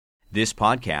This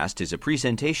podcast is a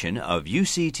presentation of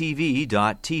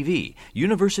UCTV.tv,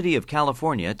 University of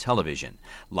California Television.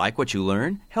 Like what you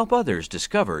learn? Help others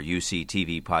discover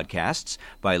UCTV podcasts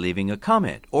by leaving a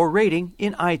comment or rating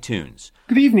in iTunes.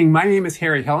 Good evening. My name is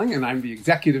Harry Helling, and I'm the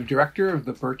Executive Director of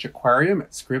the Birch Aquarium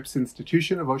at Scripps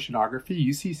Institution of Oceanography,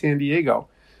 UC San Diego.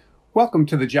 Welcome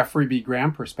to the Jeffrey B.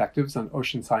 Graham Perspectives on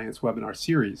Ocean Science webinar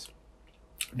series.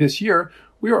 This year,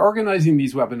 we are organizing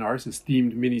these webinars as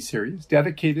themed mini-series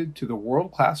dedicated to the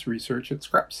world-class research at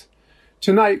Scripps.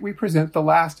 Tonight, we present the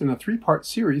last in a three-part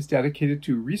series dedicated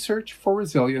to research for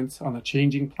resilience on a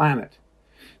changing planet.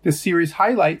 This series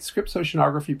highlights Scripps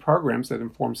oceanography programs that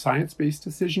inform science-based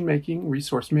decision-making,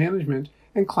 resource management,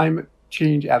 and climate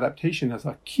change adaptation as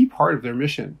a key part of their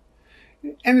mission.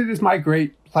 And it is my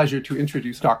great pleasure to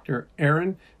introduce Dr.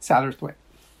 Erin Satterthwaite.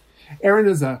 Erin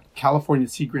is a California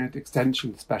Sea Grant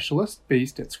Extension Specialist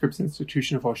based at Scripps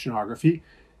Institution of Oceanography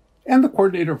and the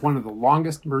coordinator of one of the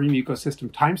longest marine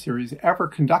ecosystem time series ever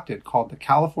conducted called the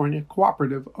California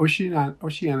Cooperative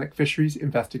Oceanic Fisheries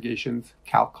Investigations,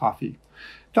 CalCOFFI.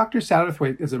 Dr.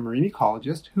 Satterthwaite is a marine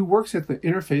ecologist who works at the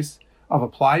interface of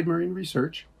applied marine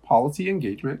research, policy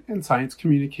engagement, and science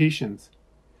communications.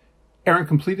 Erin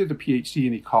completed a PhD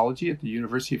in ecology at the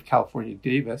University of California,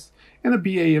 Davis, and a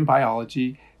BA in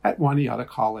biology at Waniata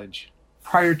College.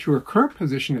 Prior to her current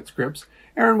position at Scripps,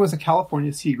 Erin was a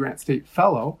California Sea Grant State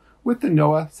Fellow with the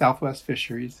NOAA Southwest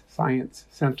Fisheries Science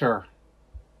Center.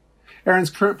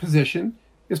 Erin's current position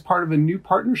is part of a new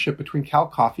partnership between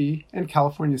CalCOFFI and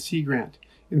California Sea Grant.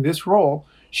 In this role,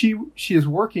 she is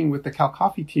working with the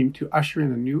CalCOFFI team to usher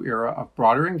in a new era of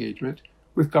broader engagement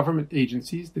with government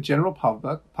agencies, the general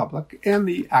public, and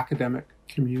the academic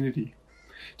community.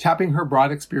 Tapping her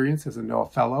broad experience as a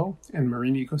NOAA Fellow and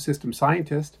marine ecosystem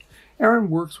scientist, Erin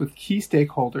works with key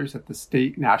stakeholders at the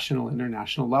state, national, and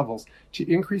international levels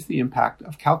to increase the impact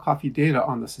of CalCOFFI data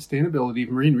on the sustainability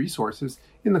of marine resources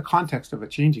in the context of a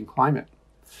changing climate.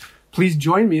 Please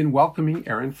join me in welcoming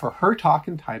Erin for her talk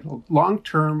entitled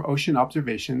Long-Term Ocean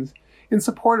Observations in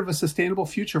Support of a Sustainable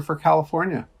Future for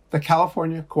California, the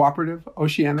California Cooperative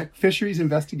Oceanic Fisheries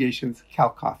Investigations,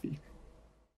 CalCOFFI.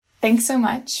 Thanks so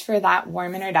much for that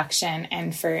warm introduction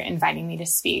and for inviting me to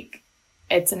speak.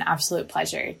 It's an absolute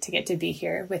pleasure to get to be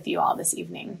here with you all this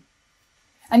evening.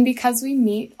 And because we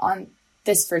meet on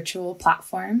this virtual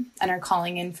platform and are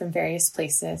calling in from various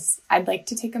places, I'd like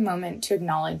to take a moment to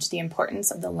acknowledge the importance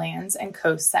of the lands and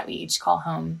coasts that we each call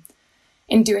home.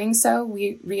 In doing so,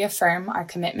 we reaffirm our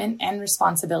commitment and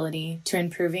responsibility to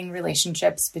improving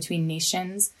relationships between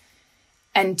nations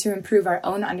and to improve our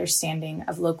own understanding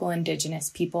of local Indigenous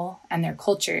people and their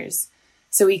cultures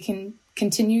so we can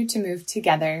continue to move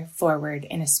together forward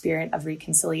in a spirit of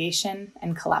reconciliation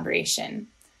and collaboration.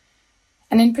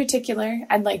 And in particular,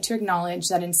 I'd like to acknowledge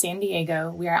that in San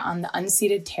Diego, we are on the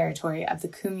unceded territory of the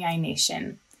Kumeyaay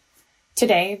Nation.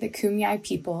 Today, the Kumeyaay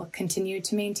people continue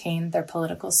to maintain their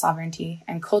political sovereignty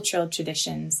and cultural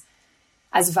traditions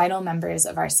as vital members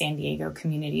of our San Diego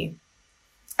community.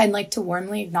 I'd like to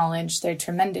warmly acknowledge their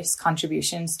tremendous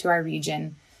contributions to our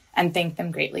region and thank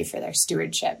them greatly for their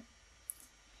stewardship.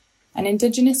 And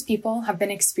Indigenous people have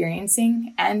been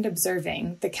experiencing and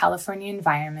observing the California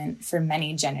environment for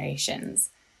many generations,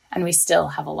 and we still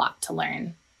have a lot to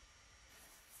learn.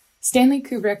 Stanley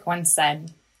Kubrick once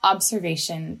said,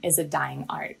 "Observation is a dying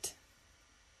art."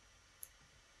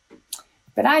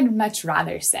 But I'd much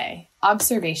rather say,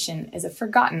 observation is a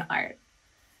forgotten art.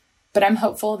 But I'm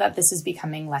hopeful that this is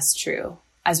becoming less true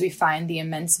as we find the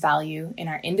immense value in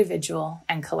our individual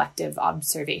and collective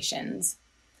observations.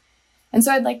 And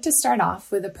so I'd like to start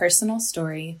off with a personal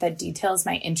story that details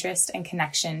my interest and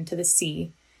connection to the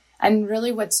sea and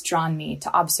really what's drawn me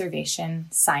to observation,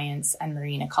 science, and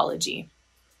marine ecology.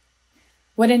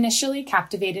 What initially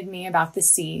captivated me about the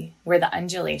sea were the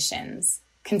undulations,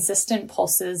 consistent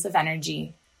pulses of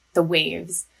energy, the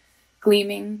waves,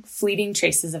 gleaming, fleeting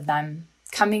traces of them,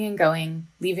 coming and going,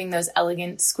 leaving those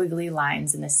elegant, squiggly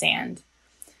lines in the sand.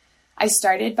 I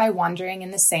started by wandering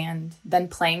in the sand, then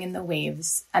playing in the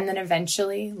waves, and then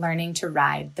eventually learning to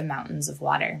ride the mountains of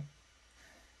water.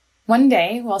 One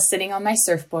day, while sitting on my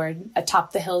surfboard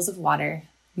atop the hills of water,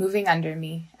 moving under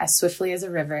me as swiftly as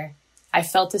a river, I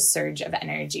felt a surge of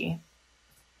energy.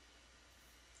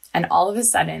 And all of a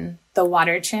sudden, the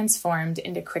water transformed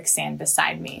into quicksand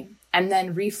beside me, and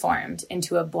then reformed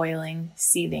into a boiling,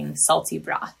 seething, salty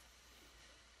broth.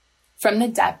 From the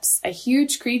depths, a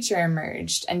huge creature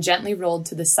emerged and gently rolled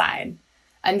to the side,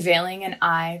 unveiling an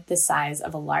eye the size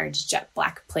of a large jet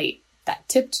black plate that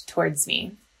tipped towards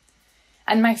me.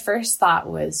 And my first thought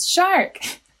was, shark!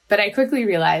 But I quickly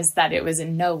realized that it was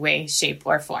in no way, shape,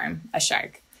 or form a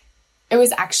shark. It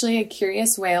was actually a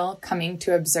curious whale coming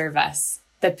to observe us,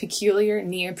 the peculiar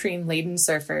neoprene-laden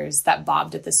surfers that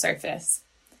bobbed at the surface.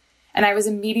 And I was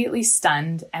immediately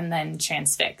stunned and then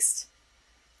transfixed.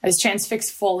 I was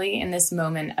transfixed fully in this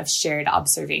moment of shared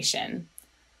observation.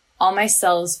 All my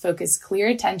cells focused clear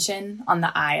attention on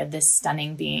the eye of this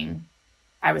stunning being.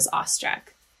 I was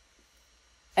awestruck.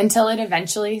 Until it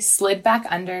eventually slid back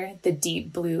under the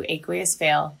deep blue aqueous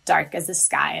veil, dark as the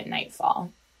sky at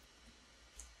nightfall.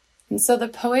 And so the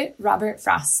poet Robert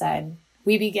Frost said,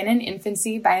 "We begin in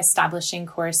infancy by establishing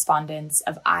correspondence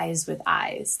of eyes with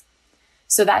eyes."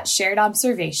 So that shared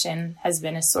observation has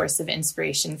been a source of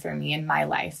inspiration for me in my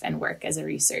life and work as a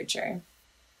researcher.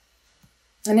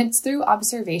 And it's through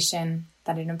observation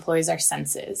that it employs our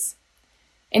senses.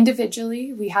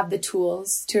 Individually, we have the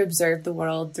tools to observe the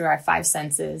world through our five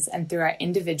senses, and through our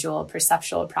individual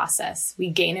perceptual process, we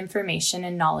gain information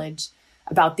and knowledge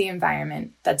about the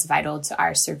environment that's vital to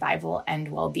our survival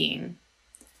and well-being.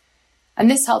 And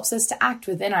this helps us to act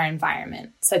within our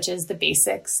environment, such as the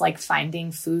basics like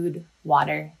finding food,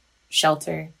 water,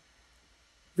 shelter,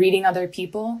 reading other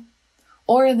people,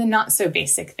 or the not so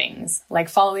basic things like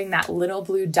following that little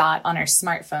blue dot on our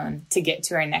smartphone to get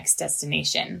to our next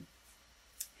destination.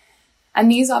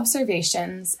 And these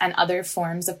observations and other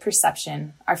forms of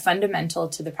perception are fundamental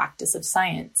to the practice of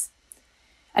science.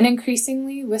 And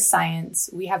increasingly with science,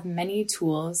 we have many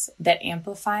tools that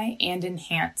amplify and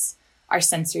enhance our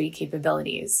sensory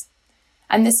capabilities.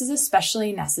 And this is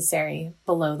especially necessary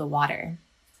below the water.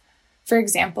 For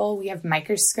example, we have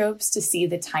microscopes to see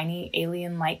the tiny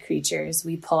alien-like creatures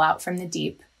we pull out from the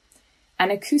deep, and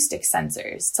acoustic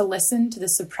sensors to listen to the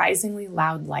surprisingly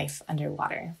loud life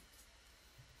underwater.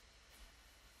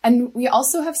 And we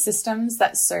also have systems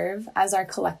that serve as our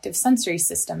collective sensory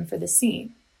system for the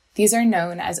sea. These are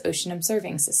known as ocean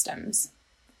observing systems.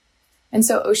 And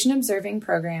so ocean observing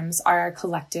programs are our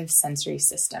collective sensory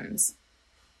systems.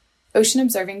 Ocean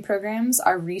observing programs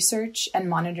are research and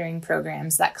monitoring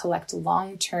programs that collect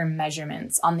long-term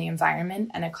measurements on the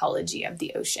environment and ecology of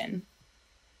the ocean.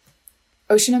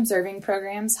 Ocean observing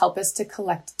programs help us to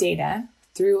collect data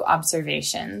through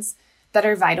observations that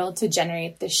are vital to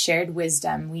generate the shared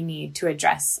wisdom we need to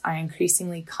address our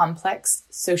increasingly complex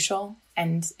social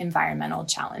and environmental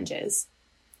challenges.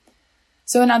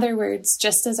 So in other words,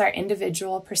 just as our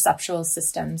individual perceptual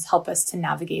systems help us to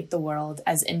navigate the world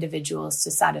as individuals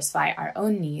to satisfy our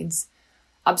own needs,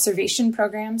 observation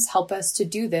programs help us to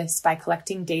do this by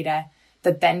collecting data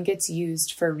that then gets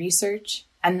used for research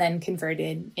and then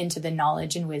converted into the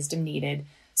knowledge and wisdom needed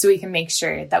so we can make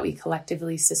sure that we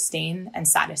collectively sustain and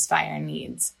satisfy our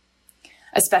needs,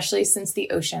 especially since the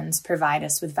oceans provide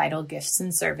us with vital gifts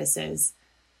and services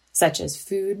such as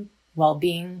food,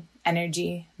 well-being,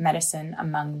 energy, medicine,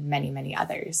 among many, many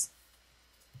others.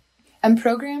 And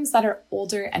programs that are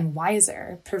older and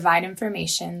wiser provide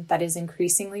information that is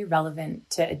increasingly relevant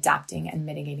to adapting and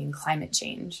mitigating climate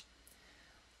change.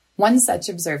 One such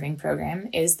observing program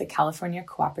is the California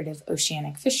Cooperative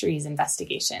Oceanic Fisheries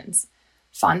Investigations,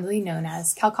 fondly known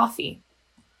as CalCOFFI.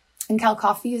 And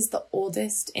CalCOFFI is the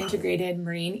oldest integrated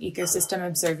marine ecosystem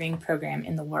observing program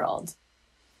in the world.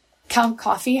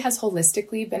 CalCOFFI has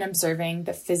holistically been observing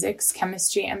the physics,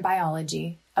 chemistry, and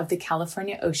biology of the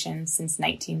California Ocean since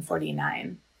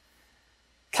 1949.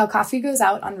 CalCOFFI goes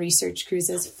out on research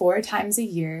cruises 4 times a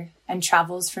year and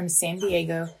travels from San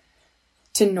Diego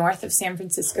to north of San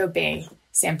Francisco Bay,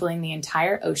 sampling the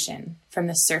entire ocean from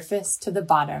the surface to the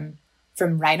bottom,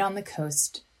 from right on the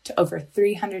coast to over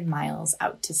 300 miles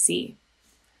out to sea.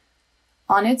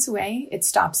 On its way, it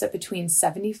stops at between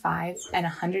 75 and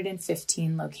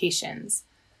 115 locations,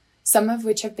 some of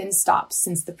which have been stops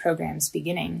since the program's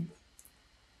beginning.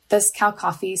 Thus,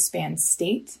 CalCOFFI spans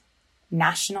state,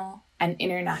 national, and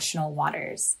international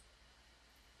waters.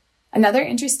 Another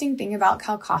interesting thing about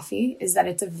CalCOFFI is that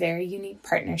it's a very unique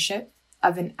partnership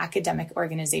of an academic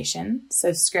organization,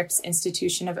 so Scripps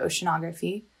Institution of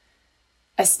Oceanography,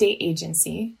 a state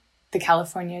agency, the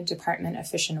California Department of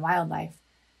Fish and Wildlife,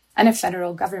 and a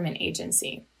federal government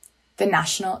agency, the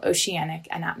National Oceanic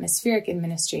and Atmospheric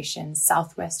Administration's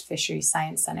Southwest Fisheries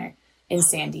Science Center in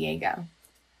San Diego.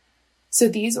 So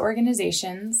these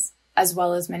organizations, as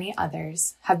well as many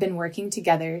others, have been working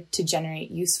together to generate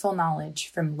useful knowledge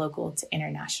from local to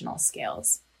international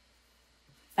scales.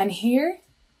 And here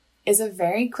is a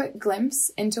very quick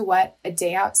glimpse into what a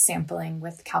day out sampling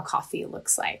with CalCOFFI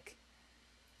looks like.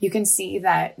 You can see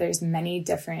that there's many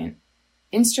different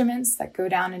instruments that go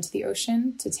down into the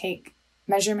ocean to take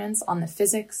measurements on the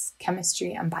physics,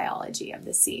 chemistry, and biology of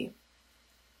the sea.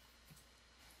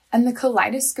 And the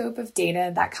kaleidoscope of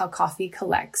data that CalCoffee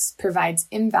collects provides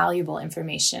invaluable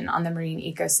information on the marine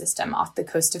ecosystem off the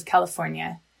coast of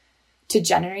California to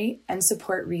generate and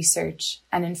support research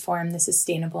and inform the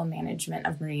sustainable management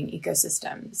of marine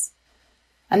ecosystems.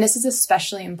 And this is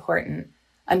especially important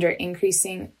under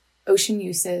increasing ocean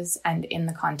uses and in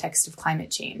the context of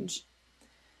climate change.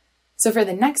 So for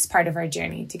the next part of our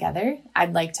journey together,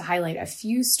 I'd like to highlight a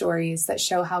few stories that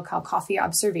show how CalCoffee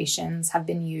observations have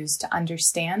been used to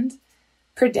understand,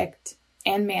 predict,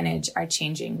 and manage our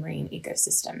changing marine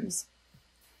ecosystems.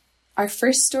 Our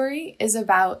first story is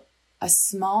about a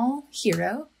small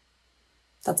hero.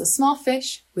 That's a small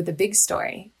fish with a big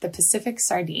story, the Pacific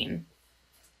sardine.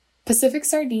 Pacific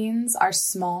sardines are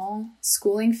small,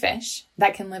 schooling fish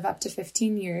that can live up to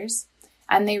 15 years,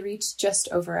 and they reach just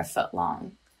over a foot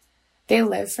long. They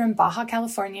live from Baja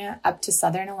California up to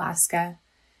southern Alaska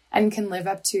and can live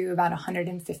up to about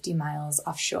 150 miles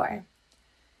offshore.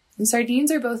 And sardines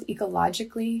are both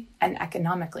ecologically and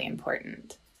economically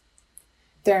important.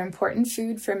 They're important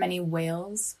food for many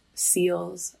whales,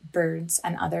 seals, birds,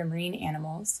 and other marine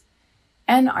animals,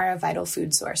 and are a vital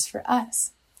food source for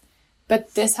us.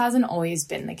 But this hasn't always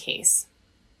been the case.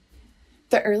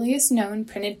 The earliest known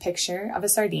printed picture of a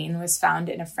sardine was found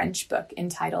in a French book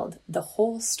entitled The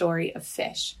Whole Story of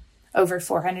Fish, over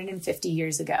 450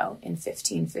 years ago in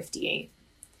 1558.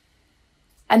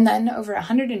 And then over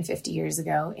 150 years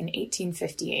ago in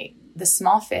 1858, the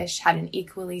small fish had an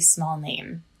equally small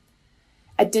name.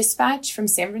 A dispatch from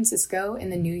San Francisco in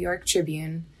the New York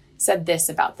Tribune said this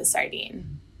about the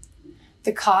sardine: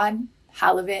 "The cod,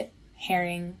 halibut,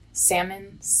 herring,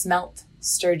 salmon, smelt,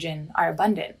 sturgeon are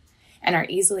abundant and are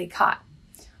easily caught,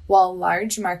 while a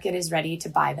large market is ready to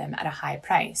buy them at a high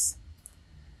price.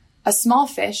 A small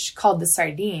fish called the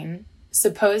sardine,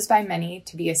 supposed by many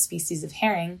to be a species of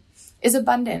herring, is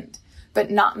abundant,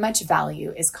 but not much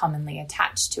value is commonly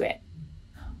attached to it."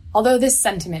 Although this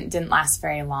sentiment didn't last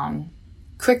very long,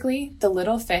 quickly the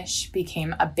little fish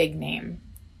became a big name.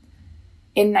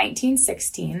 In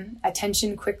 1916,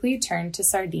 attention quickly turned to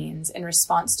sardines in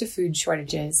response to food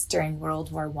shortages during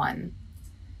World War I.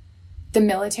 The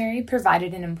military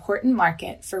provided an important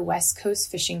market for West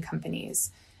Coast fishing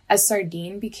companies, as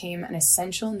sardine became an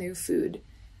essential new food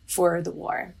for the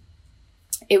war.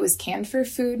 It was canned for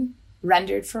food,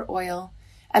 rendered for oil,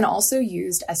 and also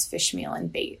used as fish meal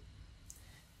and bait.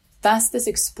 Thus, this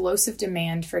explosive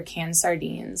demand for canned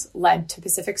sardines led to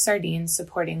Pacific sardines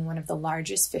supporting one of the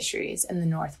largest fisheries in the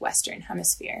Northwestern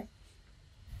Hemisphere.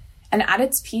 And at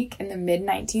its peak in the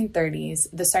mid-1930s,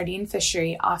 the sardine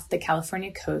fishery off the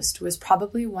California coast was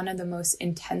probably one of the most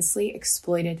intensely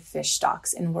exploited fish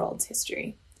stocks in world's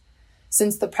history,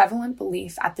 since the prevalent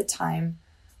belief at the time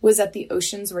was that the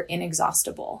oceans were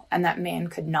inexhaustible and that man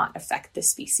could not affect the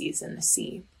species in the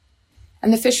sea.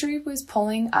 And the fishery was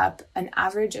pulling up an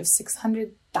average of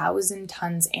 600,000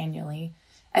 tons annually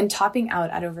and topping out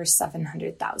at over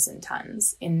 700,000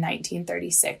 tons in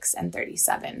 1936 and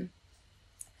 37.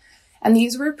 And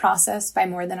these were processed by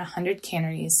more than 100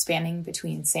 canneries spanning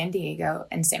between San Diego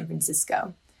and San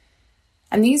Francisco.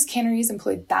 And these canneries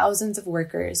employed thousands of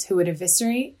workers who would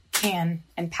eviscerate, can,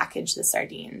 and package the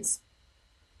sardines.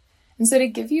 And so to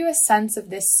give you a sense of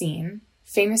this scene,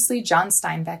 famously John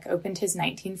Steinbeck opened his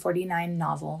 1949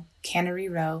 novel, Cannery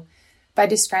Row, by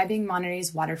describing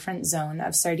Monterey's waterfront zone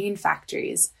of sardine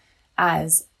factories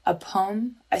as a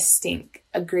poem, a stink,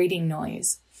 a grating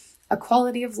noise, a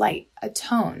quality of light, a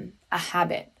tone, a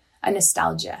habit, a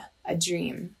nostalgia, a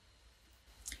dream.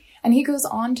 And he goes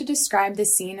on to describe the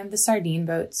scene of the sardine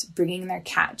boats bringing their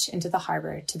catch into the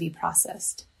harbor to be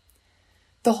processed.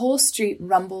 The whole street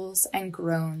rumbles and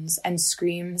groans and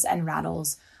screams and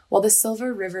rattles while the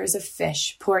silver rivers of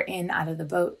fish pour in out of the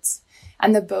boats,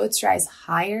 and the boats rise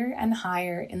higher and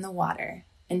higher in the water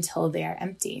until they are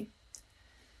empty.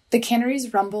 The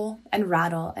canneries rumble and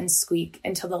rattle and squeak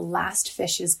until the last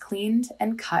fish is cleaned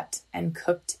and cut and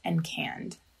cooked and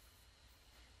canned.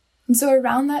 And so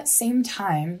around that same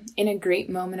time, in a great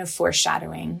moment of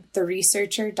foreshadowing, the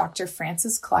researcher Dr.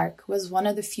 Francis Clark was one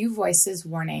of the few voices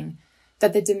warning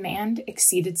that the demand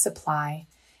exceeded supply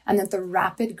and that the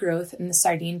rapid growth in the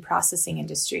sardine processing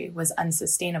industry was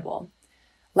unsustainable,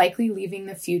 likely leaving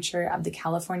the future of the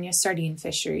California sardine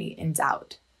fishery in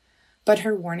doubt. But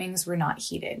her warnings were not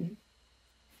heeded.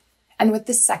 And with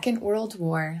the Second World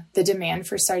War, the demand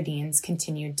for sardines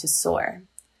continued to soar.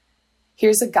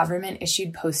 Here's a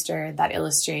government-issued poster that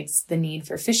illustrates the need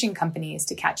for fishing companies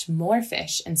to catch more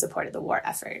fish in support of the war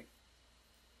effort.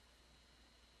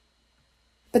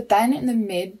 But then in the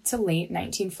mid to late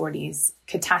 1940s,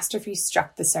 catastrophe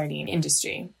struck the sardine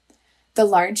industry. The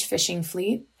large fishing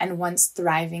fleet and once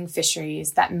thriving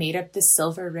fisheries that made up the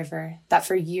Silver River that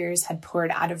for years had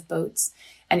poured out of boats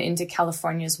and into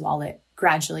California's wallet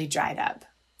gradually dried up.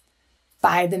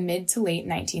 By the mid to late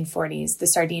 1940s, the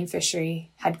sardine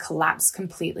fishery had collapsed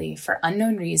completely for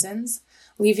unknown reasons,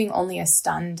 leaving only a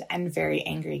stunned and very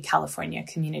angry California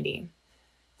community.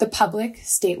 The public,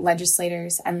 state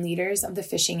legislators, and leaders of the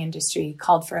fishing industry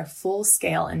called for a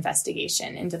full-scale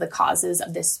investigation into the causes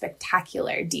of this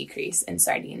spectacular decrease in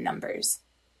sardine numbers.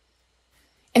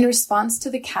 In response to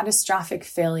the catastrophic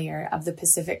failure of the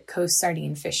Pacific Coast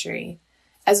sardine fishery,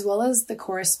 as well as the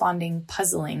corresponding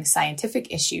puzzling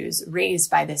scientific issues raised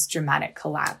by this dramatic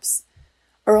collapse,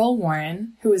 Earl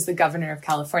Warren, who was the governor of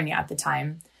California at the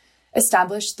time,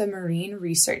 established the Marine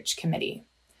Research Committee,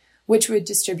 which would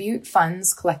distribute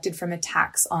funds collected from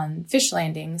attacks on fish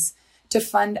landings to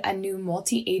fund a new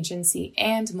multi-agency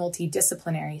and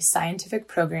multidisciplinary scientific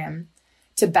program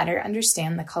to better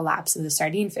understand the collapse of the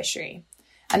sardine fishery.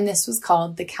 And this was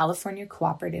called the California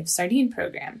Cooperative Sardine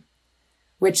Program,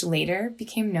 which later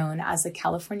became known as the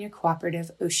California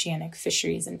Cooperative Oceanic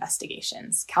Fisheries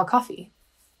Investigations, CalCOFI.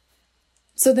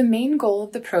 So the main goal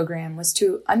of the program was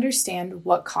to understand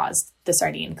what caused the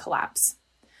sardine collapse.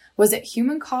 Was it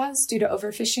human-caused due to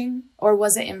overfishing, or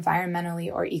was it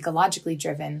environmentally or ecologically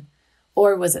driven,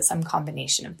 or was it some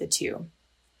combination of the two?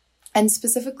 And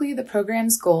specifically, the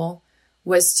program's goal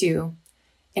was to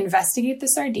investigate the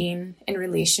sardine in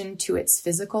relation to its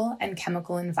physical and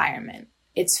chemical environment,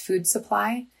 its food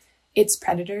supply, its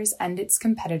predators, and its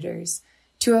competitors,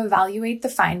 to evaluate the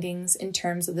findings in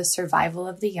terms of the survival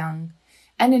of the young,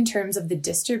 and in terms of the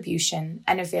distribution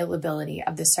and availability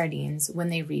of the sardines when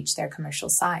they reach their commercial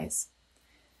size.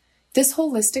 This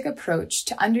holistic approach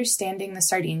to understanding the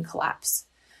sardine collapse,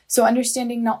 so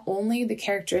understanding not only the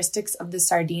characteristics of the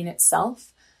sardine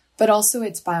itself, but also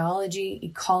its biology,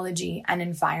 ecology, and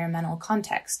environmental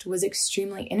context, was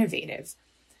extremely innovative.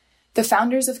 The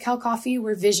founders of CalCOFI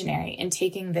were visionary in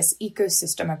taking this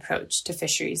ecosystem approach to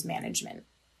fisheries management.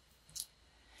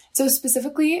 So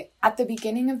specifically, at the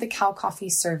beginning of the CalCOFI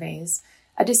surveys,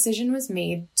 a decision was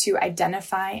made to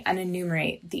identify and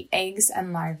enumerate the eggs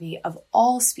and larvae of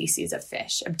all species of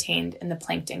fish obtained in the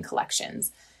plankton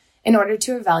collections in order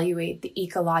to evaluate the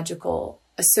ecological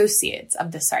associates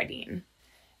of the sardine.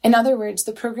 In other words,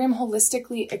 the program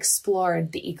holistically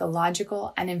explored the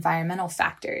ecological and environmental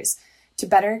factors to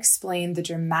better explain the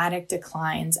dramatic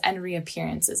declines and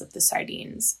reappearances of the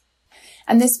sardines.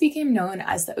 And this became known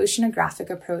as the oceanographic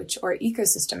approach or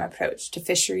ecosystem approach to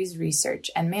fisheries research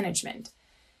and management.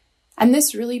 And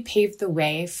this really paved the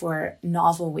way for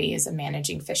novel ways of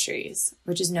managing fisheries,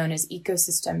 which is known as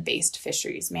ecosystem-based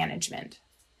fisheries management.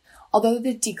 Although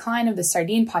the decline of the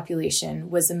sardine population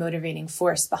was the motivating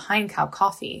force behind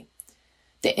CalCOFI,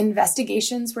 the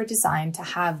investigations were designed to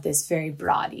have this very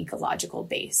broad ecological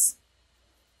base.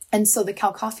 And so the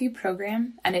CalCOFI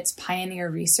program and its pioneer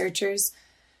researchers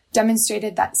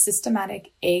demonstrated that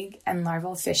systematic egg and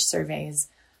larval fish surveys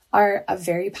are a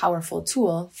very powerful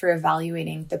tool for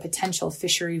evaluating the potential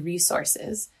fishery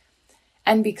resources.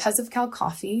 And because of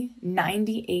CalCOFI,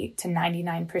 98 to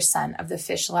 99% of the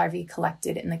fish larvae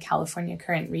collected in the California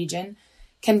Current region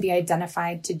can be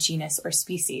identified to genus or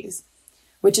species,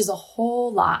 which is a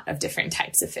whole lot of different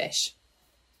types of fish.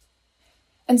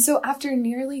 And so after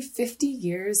nearly 50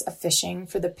 years of fishing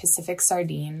for the Pacific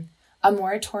sardine, a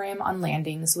moratorium on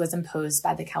landings was imposed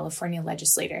by the California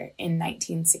legislature in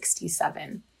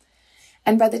 1967.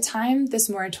 And by the time this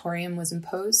moratorium was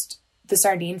imposed, the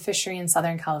sardine fishery in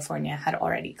Southern California had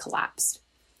already collapsed.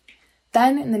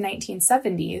 Then in the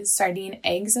 1970s, sardine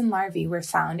eggs and larvae were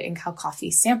found in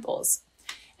CalCOFI samples.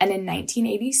 And in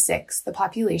 1986, the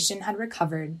population had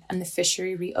recovered and the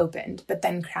fishery reopened, but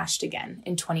then crashed again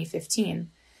in 2015.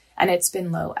 And it's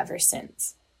been low ever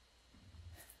since.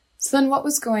 So then what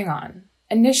was going on?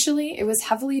 Initially, it was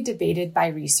heavily debated by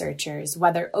researchers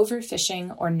whether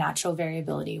overfishing or natural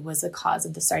variability was the cause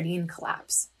of the sardine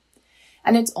collapse.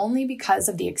 And it's only because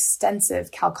of the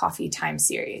extensive CalCOFI time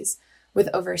series, with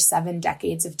over 7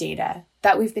 decades of data,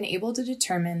 that we've been able to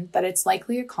determine that it's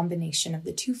likely a combination of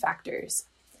the two factors.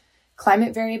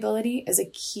 Climate variability is a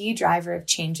key driver of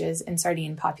changes in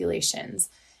sardine populations,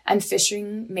 and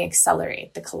fishing may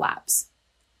accelerate the collapse.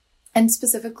 And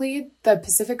specifically, the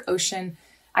Pacific Ocean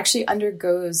actually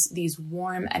undergoes these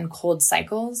warm and cold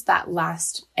cycles that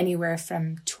last anywhere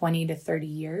from 20 to 30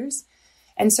 years,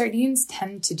 and sardines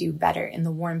tend to do better in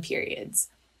the warm periods.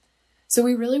 So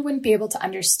we really wouldn't be able to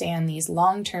understand these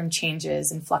long-term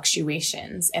changes and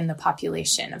fluctuations in the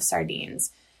population of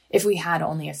sardines if we had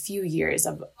only a few years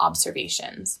of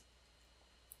observations.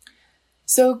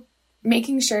 So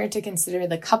making sure to consider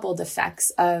the coupled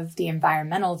effects of the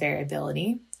environmental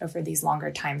variability over these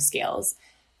longer timescales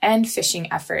and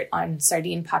fishing effort on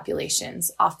sardine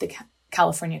populations off the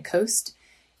California coast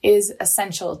is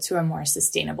essential to a more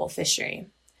sustainable fishery.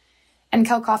 And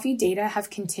CalCoffee data have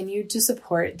continued to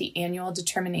support the annual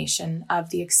determination of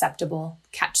the acceptable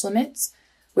catch limits,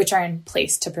 which are in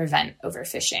place to prevent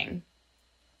overfishing.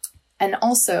 And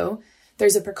also,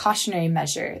 there's a precautionary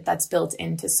measure that's built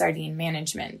into sardine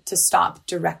management to stop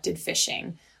directed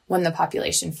fishing when the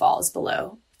population falls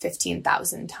below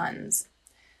 15,000 tons.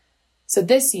 So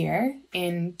this year,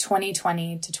 in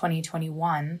 2020 to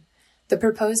 2021, the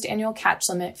proposed annual catch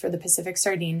limit for the Pacific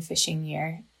sardine fishing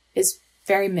year is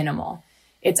very minimal.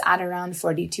 It's at around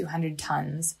 4,200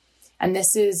 tons, and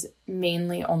this is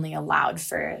mainly only allowed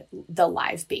for the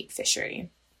live bait fishery.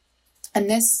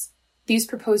 And these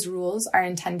proposed rules are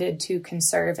intended to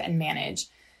conserve and manage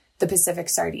the Pacific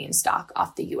sardine stock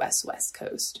off the U.S. West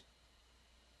Coast.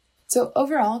 So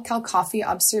overall, CalCoffee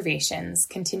observations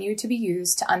continue to be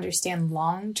used to understand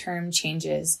long-term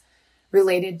changes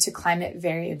related to climate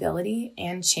variability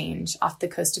and change off the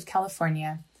coast of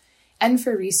California, and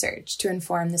for research to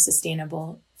inform the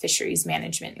sustainable fisheries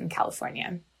management in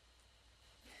California.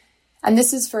 And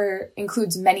this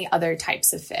includes many other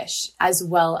types of fish, as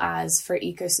well as for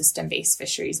ecosystem-based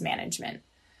fisheries management,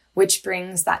 which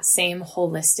brings that same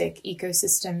holistic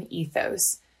ecosystem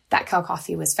ethos that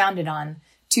CalCoffee was founded on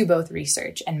to both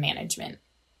research and management.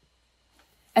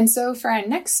 And so for our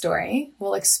next story,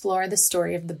 we'll explore the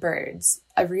story of the birds,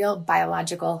 a real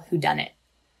biological whodunit.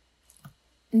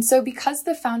 And so because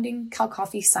the founding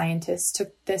CalCoffee scientists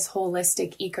took this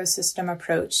holistic ecosystem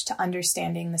approach to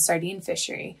understanding the sardine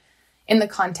fishery in the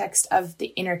context of the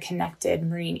interconnected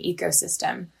marine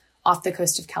ecosystem off the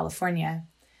coast of California,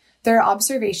 there are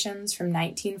observations from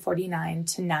 1949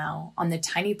 to now on the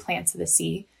tiny plants of the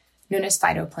sea, known as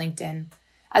phytoplankton,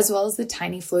 as well as the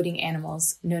tiny floating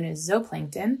animals known as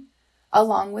zooplankton,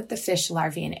 along with the fish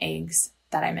larvae and eggs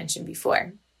that I mentioned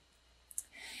before.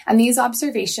 And these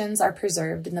observations are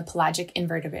preserved in the Pelagic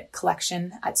Invertebrate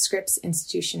Collection at Scripps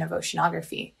Institution of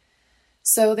Oceanography.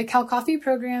 So the CalCoffee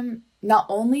program not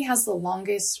only has the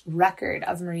longest record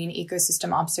of marine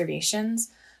ecosystem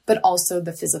observations, but also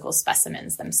the physical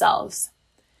specimens themselves.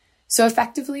 So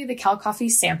effectively, the CalCoffee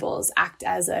samples act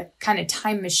as a kind of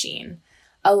time machine,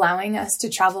 allowing us to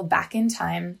travel back in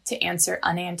time to answer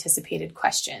unanticipated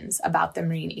questions about the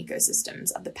marine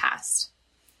ecosystems of the past.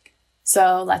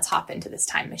 So let's hop into this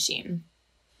time machine.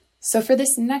 So for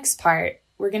this next part,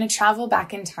 we're going to travel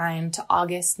back in time to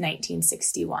August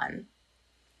 1961.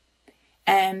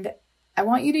 And I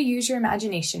want you to use your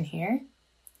imagination here.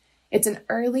 It's an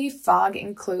early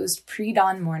fog-enclosed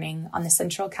pre-dawn morning on the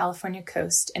central California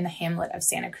coast in the hamlet of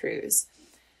Santa Cruz.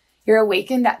 You're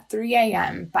awakened at 3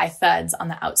 a.m. by thuds on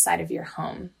the outside of your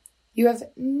home. You have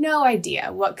no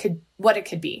idea what it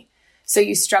could be, so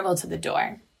you struggle to the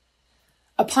door.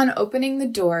 Upon opening the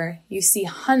door, you see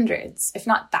hundreds, if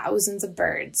not thousands of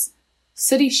birds,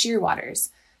 sooty shearwaters,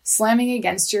 slamming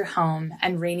against your home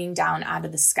and raining down out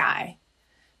of the sky.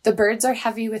 The birds are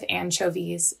heavy with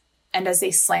anchovies, and as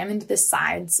they slam into the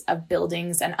sides of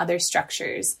buildings and other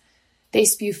structures, they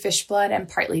spew fish blood and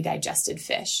partly digested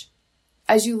fish.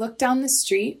 As you look down the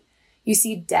street, you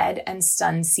see dead and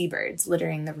stunned seabirds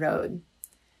littering the road.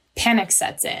 Panic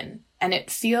sets in, and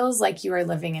it feels like you are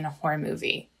living in a horror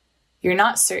movie. You're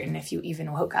not certain if you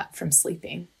even woke up from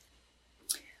sleeping.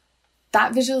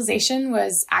 That visualization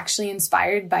was actually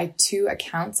inspired by two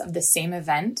accounts of the same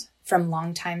event from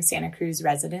longtime Santa Cruz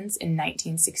residents in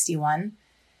 1961,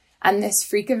 and this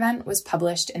freak event was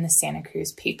published in the Santa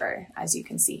Cruz paper, as you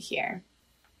can see here.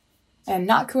 And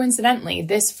not coincidentally,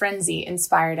 this frenzy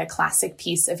inspired a classic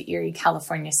piece of eerie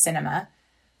California cinema,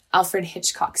 Alfred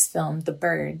Hitchcock's film The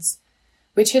Birds,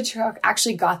 which Hitchcock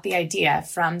actually got the idea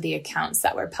from the accounts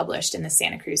that were published in the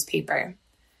Santa Cruz paper.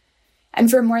 And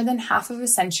for more than half of a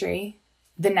century,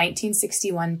 the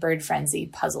 1961 bird frenzy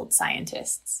puzzled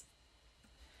scientists.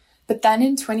 But then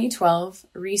in 2012,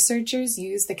 researchers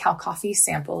used the CalCoffee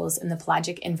samples in the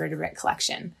Pelagic Invertebrate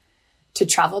Collection to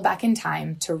travel back in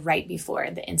time to right before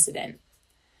the incident.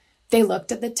 They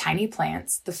looked at the tiny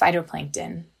plants, the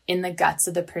phytoplankton, in the guts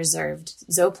of the preserved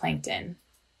zooplankton,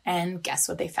 and guess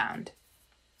what they found?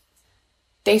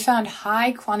 They found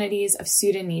high quantities of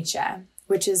Pseudonychia,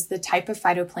 which is the type of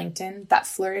phytoplankton that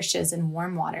flourishes in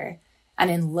warm water and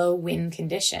in low wind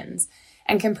conditions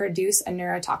and can produce a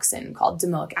neurotoxin called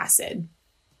domoic acid.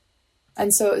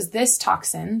 And so it was this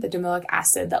toxin, the domoic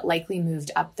acid, that likely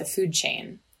moved up the food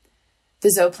chain. The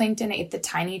zooplankton ate the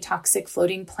tiny toxic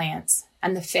floating plants,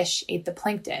 and the fish ate the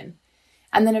plankton.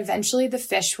 and then eventually the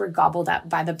fish were gobbled up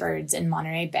by the birds in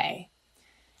Monterey Bay.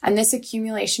 And this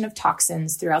accumulation of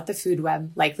toxins throughout the food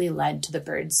web likely led to the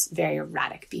birds' very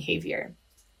erratic behavior.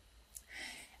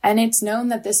 And it's known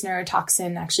that this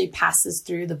neurotoxin actually passes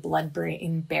through the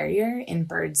blood-brain barrier in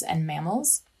birds and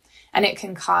mammals, and it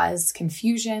can cause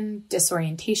confusion,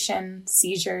 disorientation,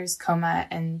 seizures, coma,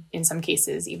 and in some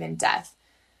cases, even death.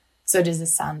 So does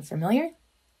this sound familiar?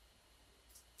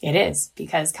 It is,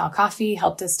 because Cal Coffee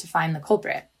helped us to find the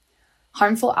culprit.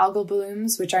 Harmful algal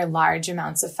blooms, which are large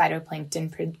amounts of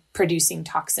phytoplankton producing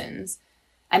toxins,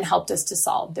 and helped us to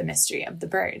solve the mystery of the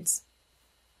birds.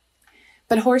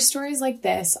 But horror stories like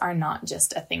this are not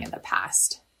just a thing of the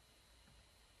past.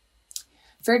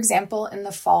 For example, in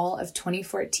the fall of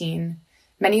 2014,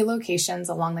 many locations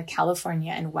along the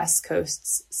California and West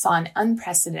coasts saw an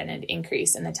unprecedented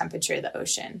increase in the temperature of the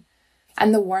ocean.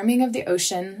 And the warming of the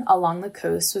ocean along the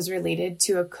coast was related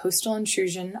to a coastal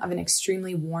intrusion of an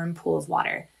extremely warm pool of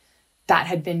water that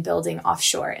had been building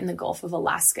offshore in the Gulf of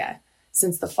Alaska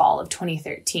since the fall of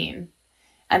 2013.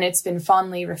 And it's been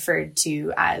fondly referred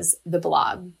to as the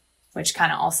Blob, which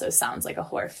kind of also sounds like a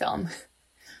horror film.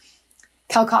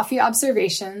 Cal Coffee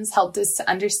observations helped us to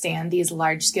understand these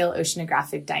large-scale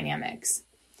oceanographic dynamics.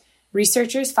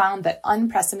 Researchers found that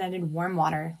unprecedented warm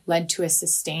water led to a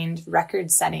sustained,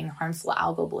 record-setting harmful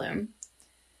algal bloom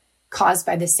caused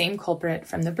by the same culprit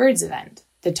from the birds event,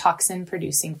 the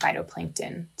toxin-producing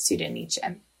phytoplankton,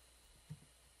 Pseudonychia.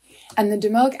 And the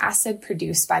domoic acid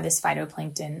produced by this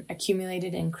phytoplankton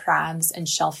accumulated in crabs and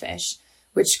shellfish,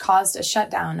 which caused a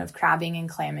shutdown of crabbing and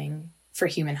clamming for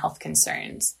human health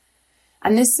concerns.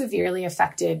 And this severely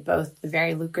affected both the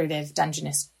very lucrative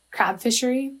Dungeness crab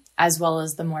fishery as well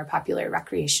as the more popular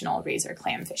recreational razor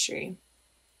clam fishery.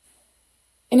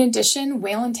 In addition,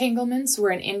 whale entanglements were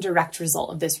an indirect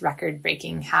result of this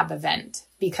record-breaking HAB event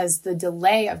because the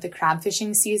delay of the crab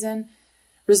fishing season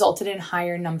resulted in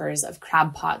higher numbers of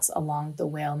crab pots along the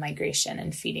whale migration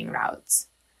and feeding routes.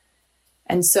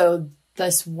 And so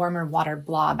this warmer water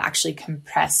blob actually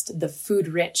compressed the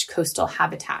food-rich coastal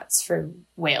habitats for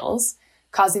whales,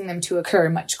 causing them to occur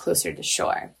much closer to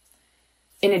shore.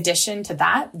 In addition to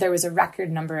that, there was a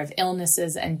record number of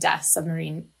illnesses and deaths of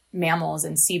marine mammals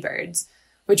and seabirds,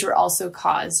 which were also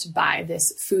caused by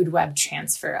this food web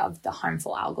transfer of the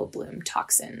harmful algal bloom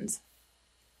toxins.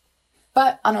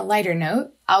 But on a lighter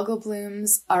note, algal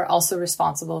blooms are also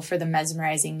responsible for the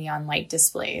mesmerizing neon light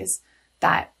displays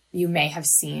that you may have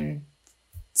seen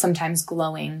sometimes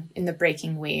glowing in the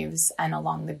breaking waves and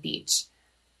along the beach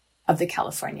of the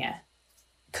California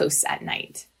coasts at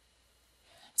night.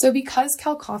 So because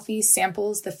Cal Coffee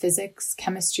samples the physics,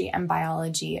 chemistry, and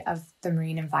biology of the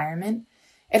marine environment,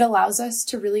 it allows us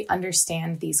to really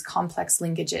understand these complex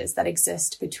linkages that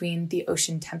exist between the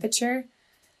ocean temperature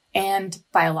and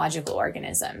biological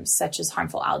organisms, such as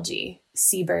harmful algae,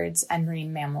 seabirds, and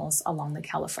marine mammals along the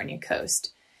California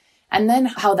coast, and then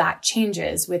how that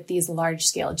changes with these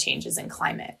large-scale changes in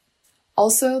climate.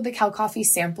 Also, the Cal Coffee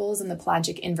samples in the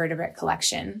pelagic invertebrate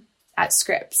collection at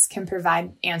Scripps can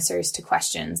provide answers to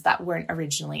questions that weren't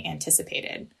originally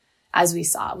anticipated, as we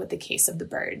saw with the case of the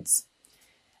birds.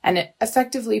 And it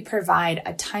effectively provide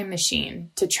a time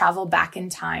machine to travel back in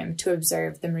time to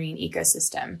observe the marine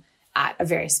ecosystem at a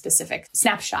very specific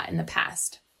snapshot in the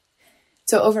past.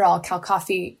 So overall, Cal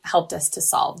Coffee helped us to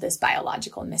solve this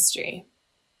biological mystery.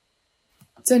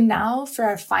 So now for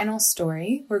our final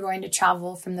story, we're going to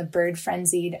travel from the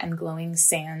bird-frenzied and glowing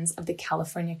sands of the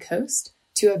California coast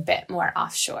to a bit more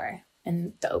offshore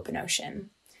in the open ocean.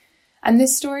 And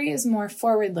this story is more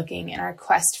forward-looking in our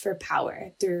quest for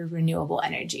power through renewable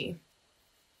energy.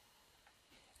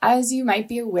 As you might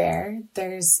be aware,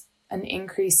 there's an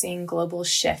increasing global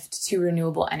shift to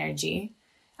renewable energy,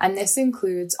 and this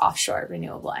includes offshore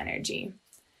renewable energy.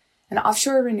 And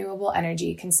offshore renewable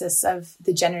energy consists of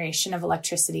the generation of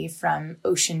electricity from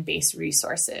ocean-based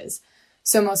resources,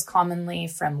 so most commonly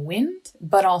from wind,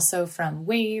 but also from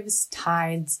waves,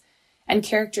 tides, and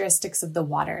characteristics of the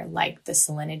water like the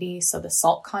salinity, so the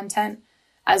salt content,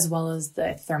 as well as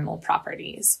the thermal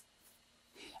properties.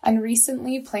 And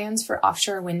recently, plans for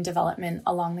offshore wind development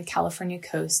along the California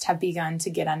coast have begun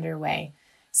to get underway,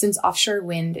 since offshore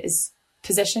wind is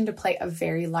positioned to play a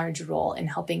very large role in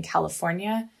helping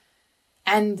California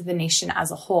and the nation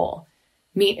as a whole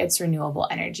meet its renewable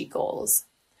energy goals.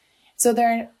 So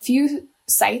there are a few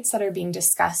sites that are being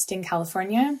discussed in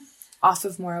California off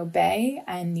of Morro Bay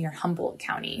and near Humboldt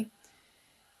County.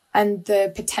 And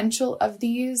the potential of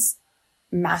these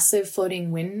massive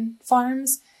floating wind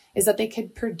farms is that they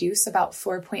could produce about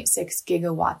 4.6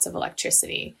 gigawatts of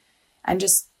electricity. And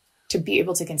just to be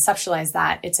able to conceptualize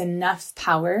that, it's enough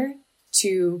power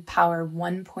to power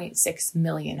 1.6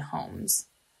 million homes.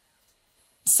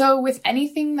 So with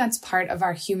anything that's part of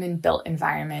our human-built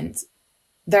environment,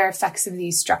 there are effects of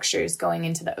these structures going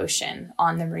into the ocean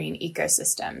on the marine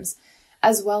ecosystems,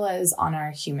 as well as on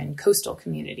our human coastal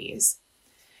communities.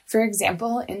 For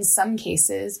example, in some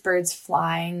cases, birds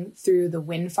flying through the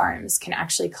wind farms can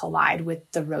actually collide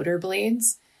with the rotor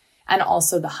blades and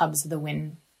also the hubs of the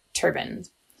wind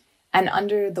turbines. And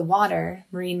under the water,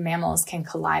 marine mammals can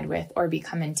collide with or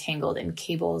become entangled in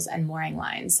cables and mooring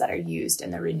lines that are used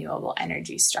in the renewable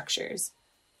energy structures.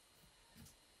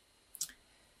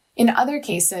 In other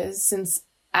cases, since,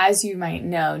 as you might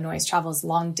know, noise travels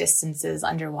long distances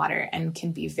underwater and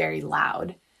can be very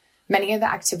loud, many of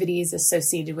the activities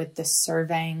associated with the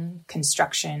surveying,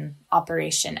 construction,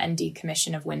 operation, and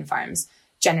decommission of wind farms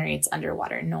generates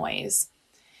underwater noise.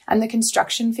 And the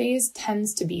construction phase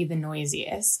tends to be the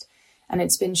noisiest, and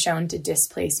it's been shown to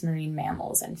displace marine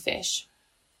mammals and fish.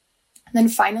 And then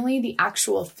finally, the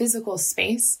actual physical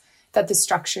space that the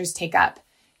structures take up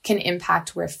can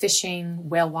impact where fishing,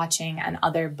 whale watching, and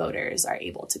other boaters are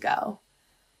able to go.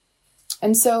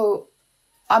 And so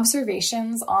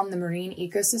observations on the marine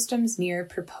ecosystems near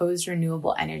proposed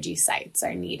renewable energy sites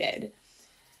are needed.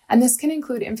 And this can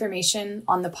include information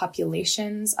on the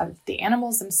populations of the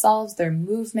animals themselves, their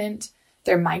movement,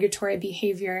 their migratory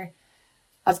behavior,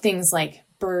 of things like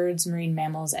birds, marine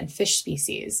mammals, and fish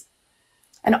species.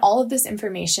 And all of this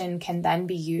information can then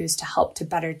be used to help to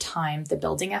better time the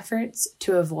building efforts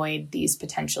to avoid these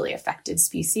potentially affected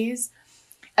species,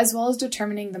 as well as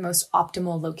determining the most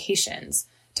optimal locations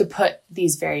to put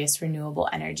these various renewable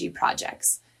energy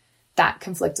projects that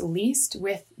conflict least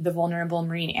with the vulnerable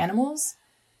marine animals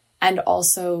and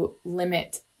also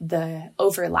limit the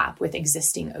overlap with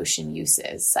existing ocean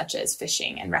uses, such as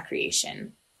fishing and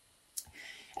recreation.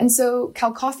 And so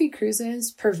CalCoffee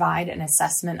cruises provide an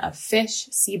assessment of fish,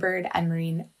 seabird, and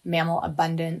marine mammal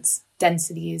abundance,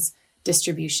 densities,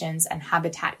 distributions, and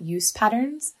habitat use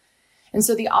patterns. And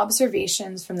so the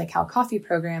observations from the CalCoffee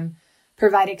program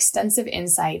provide extensive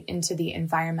insight into the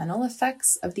environmental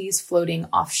effects of these floating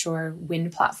offshore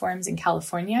wind platforms in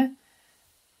California,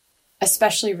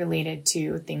 especially related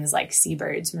to things like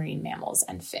seabirds, marine mammals,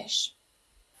 and fish.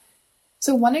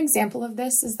 So one example of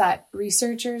this is that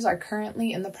researchers are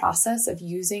currently in the process of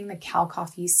using the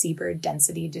CalCoffee seabird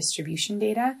density distribution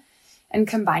data and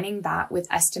combining that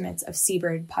with estimates of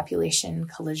seabird population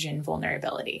collision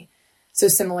vulnerability. So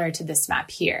similar to this map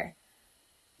here,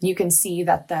 you can see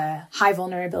that the high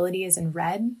vulnerability is in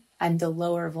red and the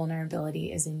lower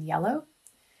vulnerability is in yellow.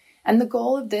 And the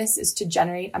goal of this is to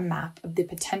generate a map of the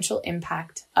potential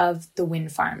impact of the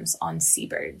wind farms on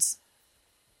seabirds.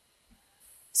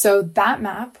 So that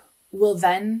map will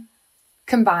then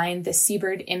combine the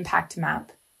seabird impact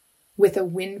map with a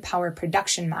wind power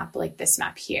production map like this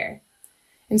map here.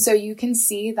 And so you can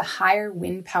see the higher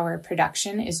wind power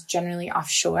production is generally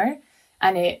offshore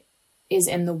and it is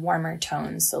in the warmer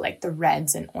tones, so like the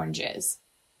reds and oranges.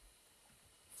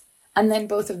 And then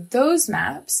both of those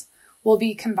maps will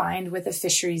be combined with a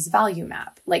fisheries value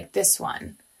map like this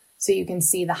one. So you can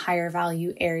see the higher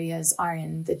value areas are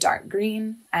in the dark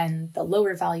green and the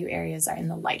lower value areas are in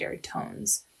the lighter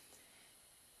tones.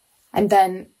 And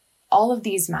then all of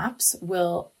these maps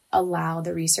will allow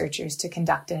the researchers to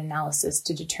conduct an analysis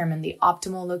to determine the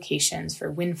optimal locations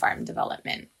for wind farm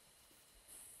development.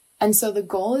 And so the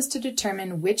goal is to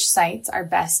determine which sites are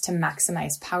best to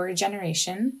maximize power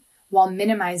generation while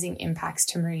minimizing impacts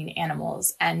to marine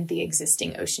animals and the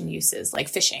existing ocean uses like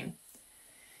fishing.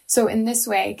 So in this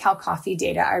way, CalCoffee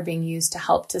data are being used to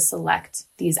help to select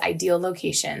these ideal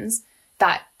locations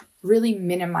that really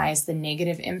minimize the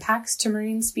negative impacts to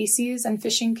marine species and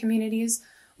fishing communities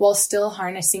while still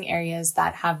harnessing areas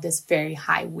that have this very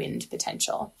high wind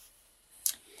potential.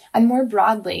 And more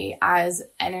broadly, as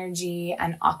energy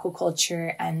and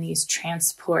aquaculture and these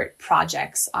transport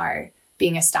projects are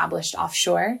being established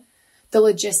offshore, the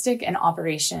logistic and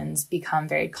operations become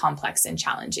very complex and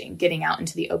challenging. Getting out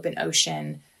into the open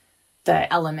ocean,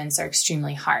 the elements are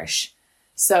extremely harsh.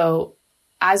 So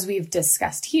as we've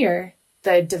discussed here,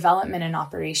 the development and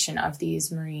operation of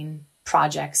these marine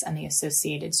projects and the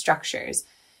associated structures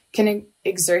can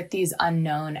exert these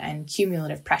unknown and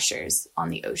cumulative pressures on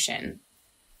the ocean.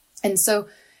 And so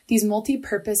these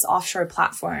multi-purpose offshore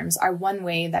platforms are one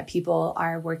way that people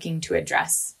are working to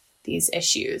address these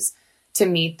issues to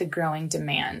meet the growing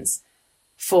demands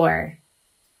for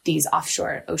these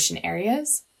offshore ocean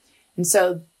areas. And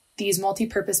so these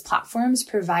multi-purpose platforms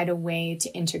provide a way to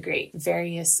integrate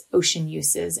various ocean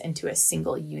uses into a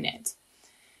single unit.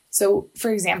 So,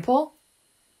 for example,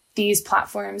 these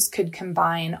platforms could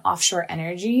combine offshore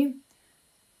energy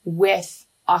with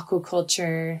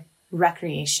aquaculture,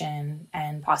 recreation,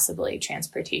 and possibly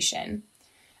transportation.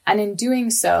 And in doing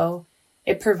so,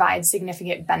 it provides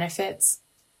significant benefits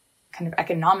kind of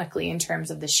economically in terms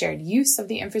of the shared use of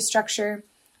the infrastructure,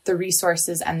 the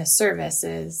resources, and the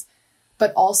services,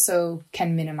 but also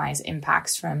can minimize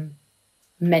impacts from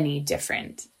many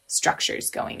different structures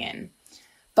going in.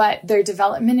 But their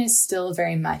development is still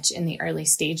very much in the early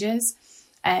stages,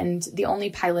 and the only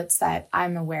pilots that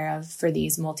I'm aware of for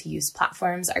these multi-use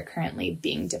platforms are currently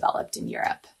being developed in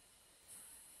Europe.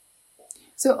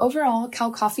 So overall,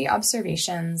 CalCoffee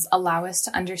observations allow us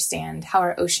to understand how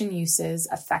our ocean uses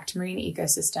affect marine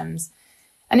ecosystems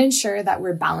and ensure that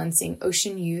we're balancing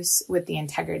ocean use with the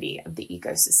integrity of the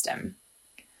ecosystem.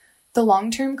 The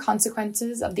long-term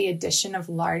consequences of the addition of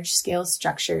large-scale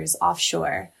structures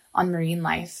offshore on marine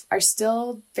life are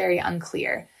still very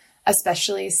unclear,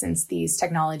 especially since these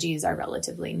technologies are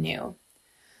relatively new.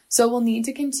 So we'll need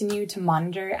to continue to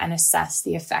monitor and assess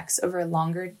the effects over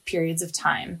longer periods of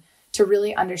time to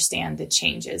really understand the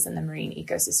changes in the marine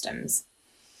ecosystems.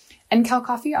 And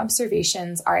CalCoffee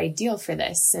observations are ideal for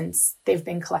this since they've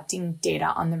been collecting data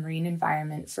on the marine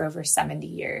environment for over 70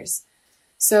 years.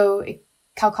 So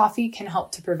CalCoffee can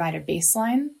help to provide a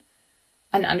baseline,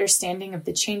 an understanding of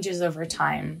the changes over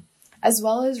time, as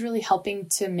well as really helping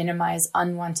to minimize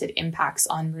unwanted impacts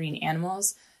on marine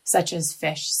animals, such as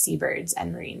fish, seabirds,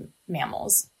 and marine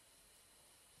mammals.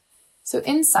 So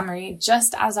in summary,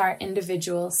 just as our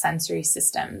individual sensory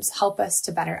systems help us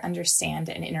to better understand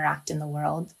and interact in the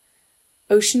world,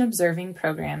 ocean observing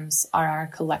programs are our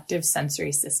collective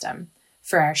sensory system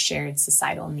for our shared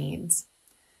societal needs.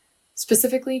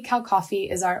 Specifically,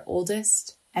 CalCoffee is our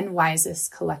oldest and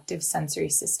wisest collective sensory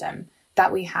system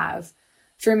that we have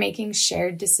for making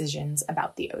shared decisions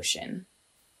about the ocean.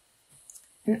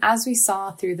 And as we saw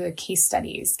through the case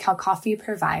studies, CalCoffee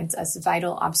provides us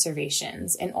vital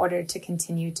observations in order to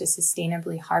continue to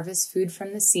sustainably harvest food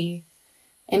from the sea,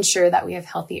 ensure that we have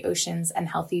healthy oceans and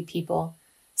healthy people,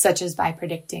 such as by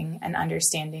predicting and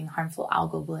understanding harmful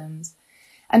algal blooms,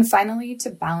 and finally, to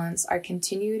balance our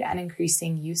continued and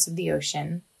increasing use of the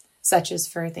ocean, such as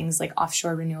for things like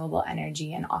offshore renewable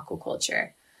energy and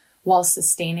aquaculture, while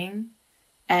sustaining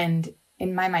and,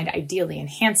 in my mind, ideally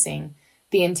enhancing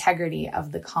the integrity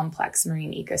of the complex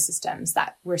marine ecosystems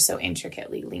that we're so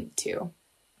intricately linked to.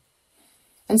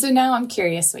 And so now I'm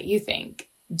curious what you think.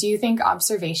 Do you think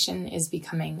observation is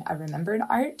becoming a remembered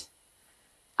art?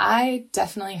 I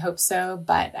definitely hope so,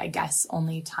 but I guess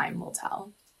only time will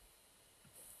tell.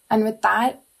 And with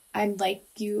that, I'd like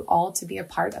you all to be a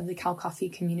part of the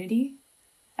CalCoffee community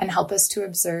and help us to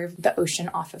observe the ocean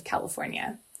off of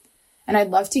California. And I'd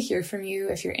love to hear from you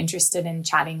if you're interested in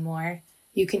chatting more.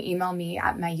 You can email me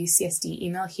at my UCSD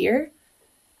email here.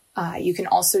 You can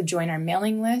also join our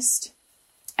mailing list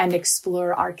and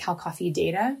explore our CalCoffee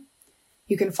data.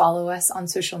 You can follow us on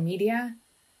social media,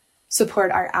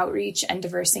 support our outreach and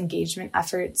diverse engagement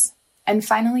efforts, and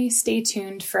finally, stay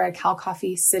tuned for a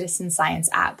CalCoffee Citizen Science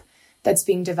app that's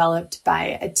being developed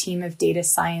by a team of data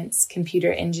science,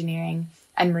 computer engineering,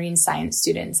 and marine science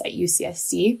students at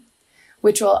UCSC,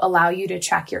 which will allow you to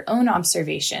track your own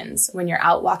observations when you're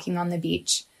out walking on the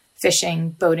beach,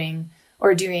 fishing, boating,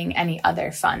 or doing any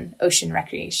other fun ocean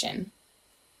recreation.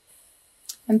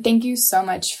 And thank you so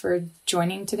much for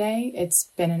joining today.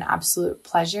 It's been an absolute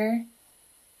pleasure.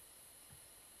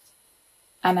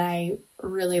 And I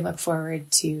really look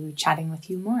forward to chatting with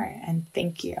you more. And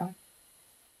thank you.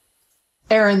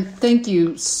 Erin, thank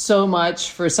you so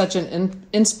much for such an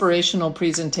inspirational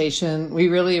presentation. We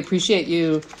really appreciate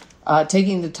you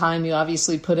taking the time you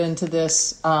obviously put into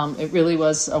this. It really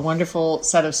was a wonderful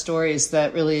set of stories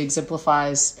that really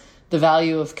exemplifies the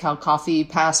value of CalCoffee,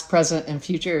 past, present, and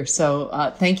future.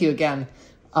 So thank you again.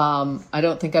 I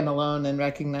don't think I'm alone in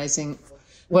recognizing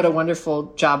what a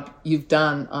wonderful job you've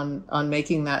done on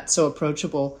making that so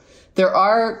approachable. There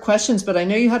are questions, but I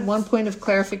know you had one point of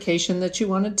clarification that you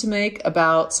wanted to make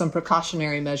about some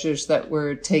precautionary measures that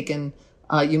were taken.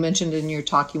 You mentioned in your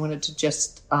talk you wanted to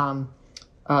just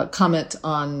comment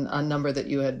on a number that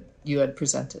you had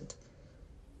presented.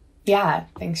 Yeah,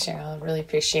 thanks, Cheryl. Really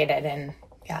appreciate it, and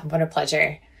yeah, what a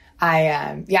pleasure.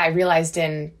 I realized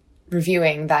in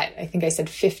reviewing that I think I said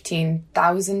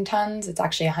 15,000 tons. It's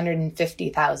actually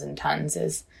 150,000 tons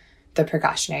is the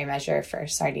precautionary measure for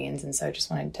sardines, and so I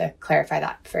just wanted to clarify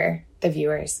that for the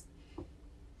viewers.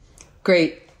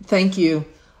 Great, thank you.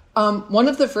 One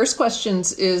of the first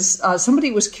questions is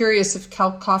somebody was curious if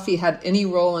CalCoffee had any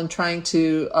role in trying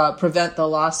to prevent the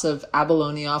loss of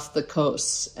abalone off the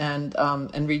coasts and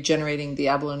regenerating the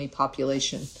abalone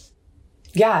population.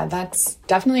 Yeah, that's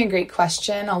definitely a great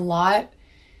question. A lot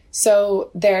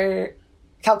So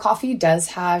Cal Coffee does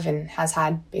have and has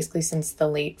had basically since the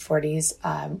late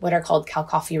 40s what are called Cal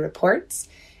Coffee reports.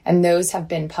 And those have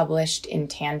been published in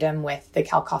tandem with the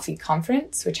Cal Coffee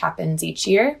Conference, which happens each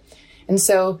year. And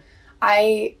so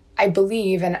I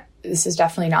believe, and this is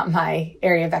definitely not my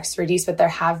area of expertise, but there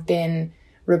have been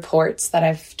reports that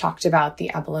have talked about the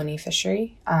abalone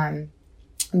fishery.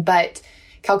 But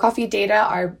Cal Coffee data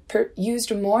are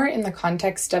used more in the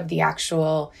context of the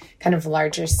actual kind of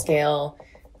larger scale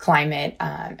climate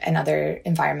and other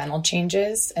environmental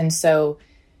changes. And so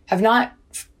have not,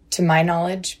 to my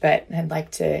knowledge, but I'd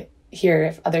like to hear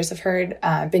if others have heard,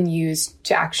 been used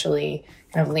to actually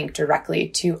kind of link directly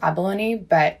to abalone.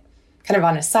 But kind of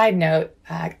on a side note,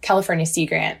 California Sea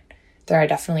Grant, there are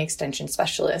definitely extension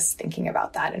specialists thinking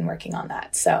about that and working on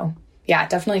that. So yeah,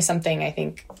 definitely something I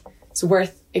think is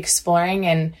worth exploring.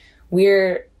 And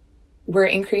we're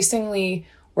increasingly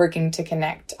working to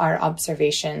connect our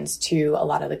observations to a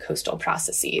lot of the coastal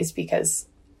processes, because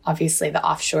obviously the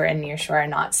offshore and nearshore are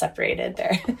not separated.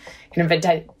 They're kind of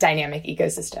a dynamic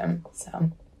ecosystem.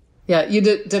 So yeah, you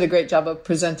did a great job of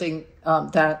presenting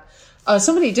that.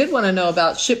 Somebody did want to know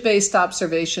about ship-based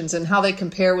observations and how they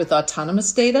compare with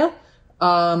autonomous data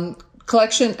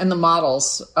collection and the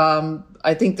models.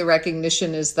 I think the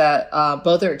recognition is that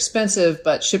both are expensive,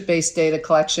 but ship-based data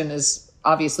collection is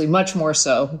obviously much more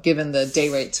so given the day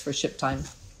rates for ship time.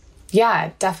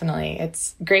 Yeah, definitely.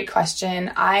 It's a great question.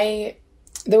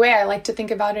 The way I like to think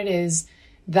about it is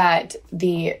that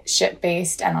the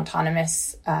ship-based and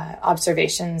autonomous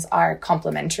observations are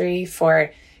complementary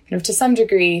for kind of to some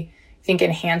degree, I think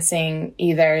enhancing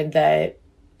either the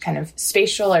kind of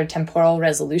spatial or temporal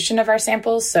resolution of our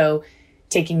samples. So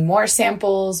taking more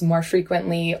samples more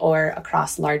frequently or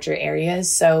across larger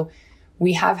areas. So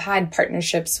we have had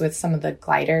partnerships with some of the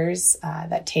gliders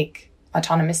that take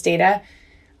autonomous data.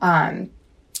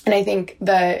 And I think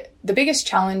the biggest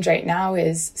challenge right now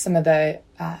is some of the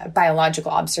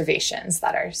biological observations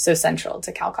that are so central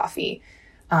to Cal Coffee.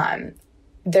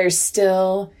 There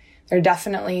are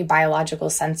definitely biological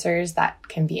sensors that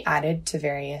can be added to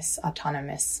various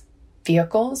autonomous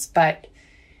vehicles, but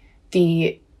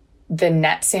the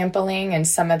net sampling and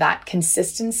some of that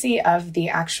consistency of the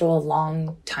actual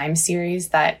long time series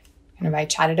that kind of I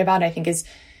chatted about, I think is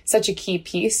such a key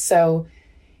piece. So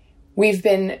I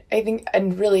think a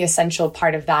really essential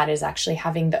part of that is actually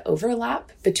having the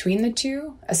overlap between the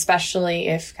two, especially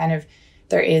if kind of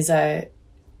there is a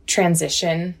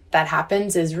transition that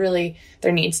happens, is really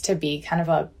there needs to be kind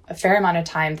of a fair amount of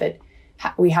time that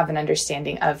we have an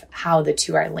understanding of how the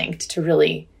two are linked to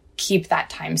really keep that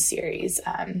time series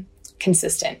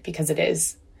consistent, because it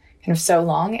is kind of so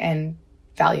long and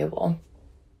valuable.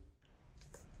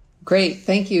 Great,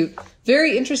 thank you.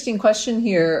 Very interesting question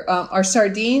here. Are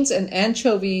sardines and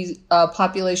anchovy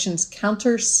populations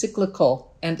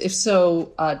counter-cyclical? And if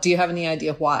so, do you have any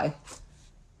idea why?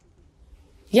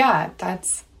 Yeah,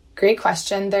 that's a great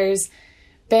question. There's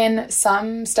been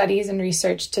some studies and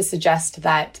research to suggest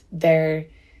that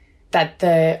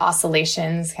the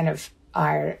oscillations kind of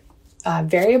are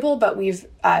variable, but we've,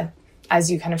 as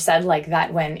you kind of said, like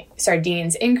that when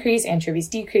sardines increase, anchovies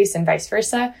decrease, and vice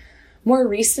versa. More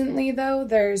recently, though,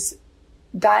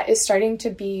 that is starting to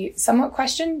be somewhat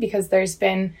questioned, because there's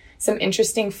been some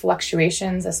interesting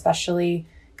fluctuations, especially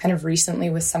kind of recently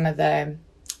with some of the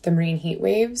marine heat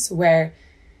waves, where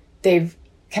they've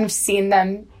kind of seen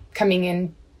them coming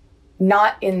in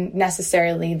not in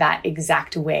necessarily that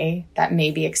exact way that may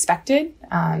be expected.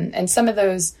 And some of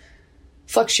those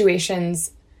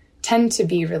fluctuations tend to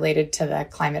be related to the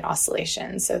climate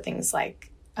oscillations. So things like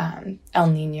El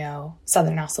Nino,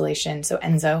 Southern Oscillation, so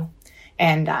ENSO,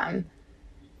 and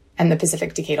the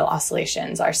Pacific Decadal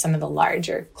Oscillations are some of the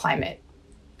larger climate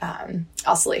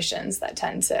oscillations that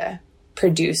tend to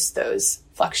produce those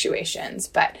fluctuations.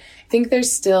 But I think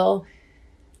there's still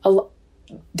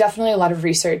definitely a lot of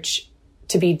research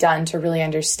to be done to really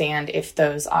understand if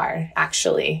those are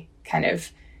actually kind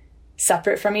of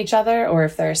separate from each other, or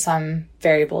if there are some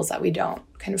variables that we don't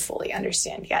kind of fully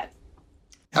understand yet.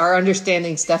 Our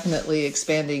understanding's definitely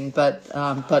expanding, but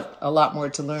a lot more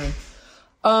to learn.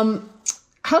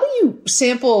 How do you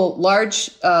sample large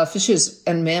fishes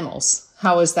and mammals?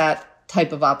 How is that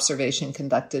type of observation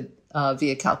conducted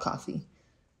via Cal Coffee?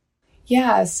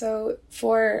 Yeah, so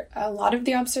for a lot of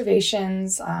the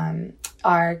observations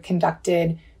are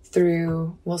conducted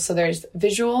through, so there's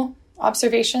visual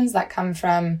observations that come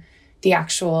from the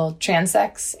actual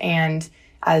transects, and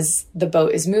as the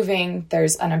boat is moving,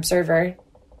 there's an observer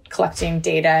collecting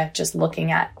data, just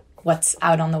looking at what's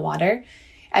out on the water.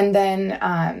 And then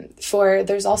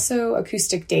there's also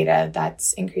acoustic data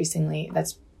that's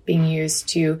being used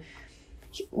to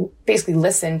basically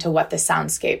listen to what the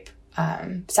soundscape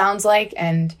sounds like.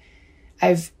 And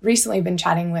I've recently been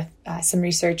chatting with some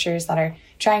researchers that are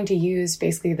trying to use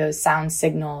basically those sound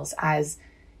signals as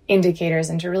indicators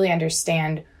and to really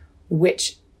understand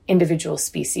which individual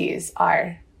species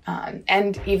are,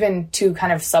 and even to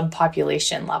kind of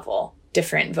subpopulation level,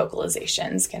 different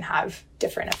vocalizations can have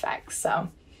different effects. So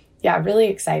yeah, really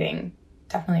exciting,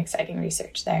 definitely exciting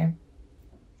research there.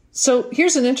 So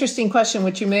here's an interesting question,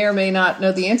 which you may or may not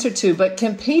know the answer to, but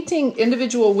can painting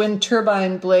individual wind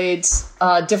turbine blades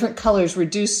different colors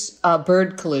reduce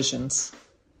bird collisions?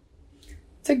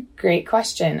 It's a great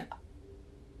question.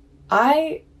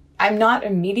 I'm not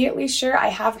immediately sure.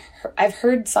 I've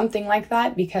heard something like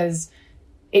that because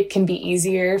it can be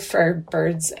easier for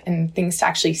birds and things to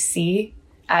actually see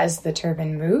as the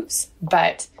turbine moves.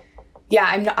 But yeah,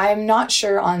 I'm not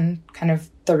sure on kind of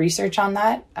the research on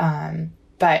that.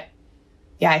 But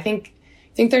yeah, I think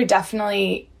they're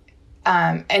definitely,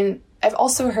 and I've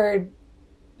also heard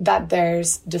that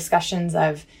there's discussions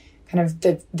of kind of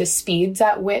the speeds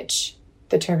at which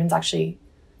the turbines actually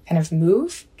kind of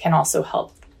move can also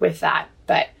help with that,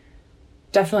 but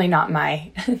definitely not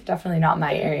my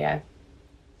area.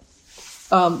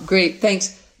 Great,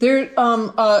 thanks. There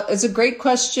is a great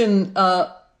question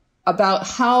about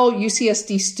how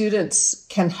UCSD students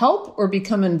can help or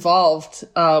become involved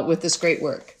with this great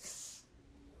work.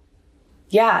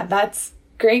 Yeah, that's a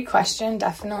great question.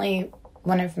 Definitely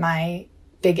one of my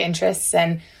big interests.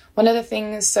 And one of the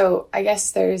things, so I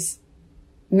guess there's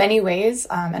many ways,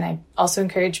 and I also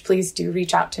encourage, please do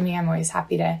reach out to me. I'm always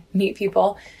happy to meet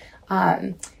people.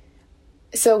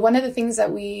 So one of the things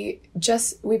that we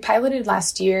piloted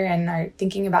last year and are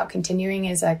thinking about continuing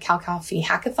is a Cal Coffee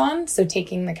hackathon. So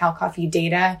taking the Cal Coffee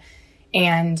data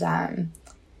and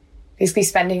basically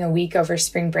spending a week over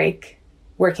spring break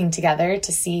working together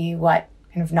to see what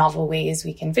kind of novel ways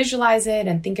we can visualize it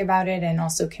and think about it and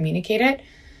also communicate it.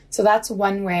 So that's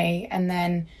one way. And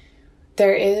then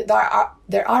there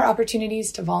are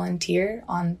opportunities to volunteer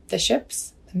on the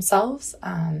ships themselves.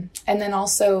 And then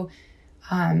also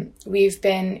we've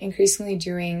been increasingly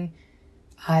doing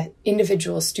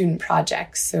individual student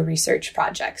projects, so research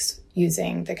projects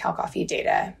using the Cal Coffee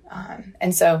data.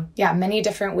 And so, yeah, many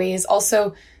different ways.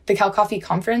 Also, the Cal Coffee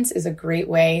Conference is a great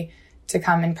way to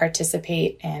come and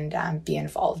participate and be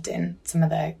involved in some of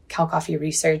the Cal Coffee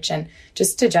research and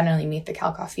just to generally meet the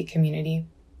Cal Coffee community.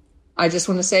 I just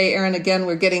want to say, Erin, again,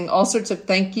 we're getting all sorts of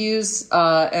thank yous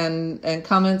and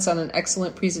comments on an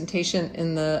excellent presentation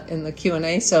in the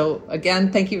Q&A. So again,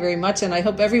 thank you very much. And I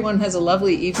hope everyone has a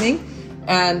lovely evening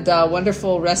and a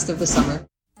wonderful rest of the summer.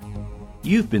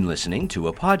 You've been listening to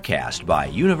a podcast by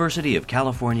University of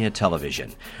California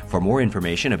Television. For more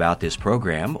information about this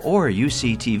program or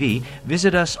UCTV,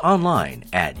 visit us online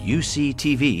at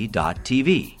uctv.tv.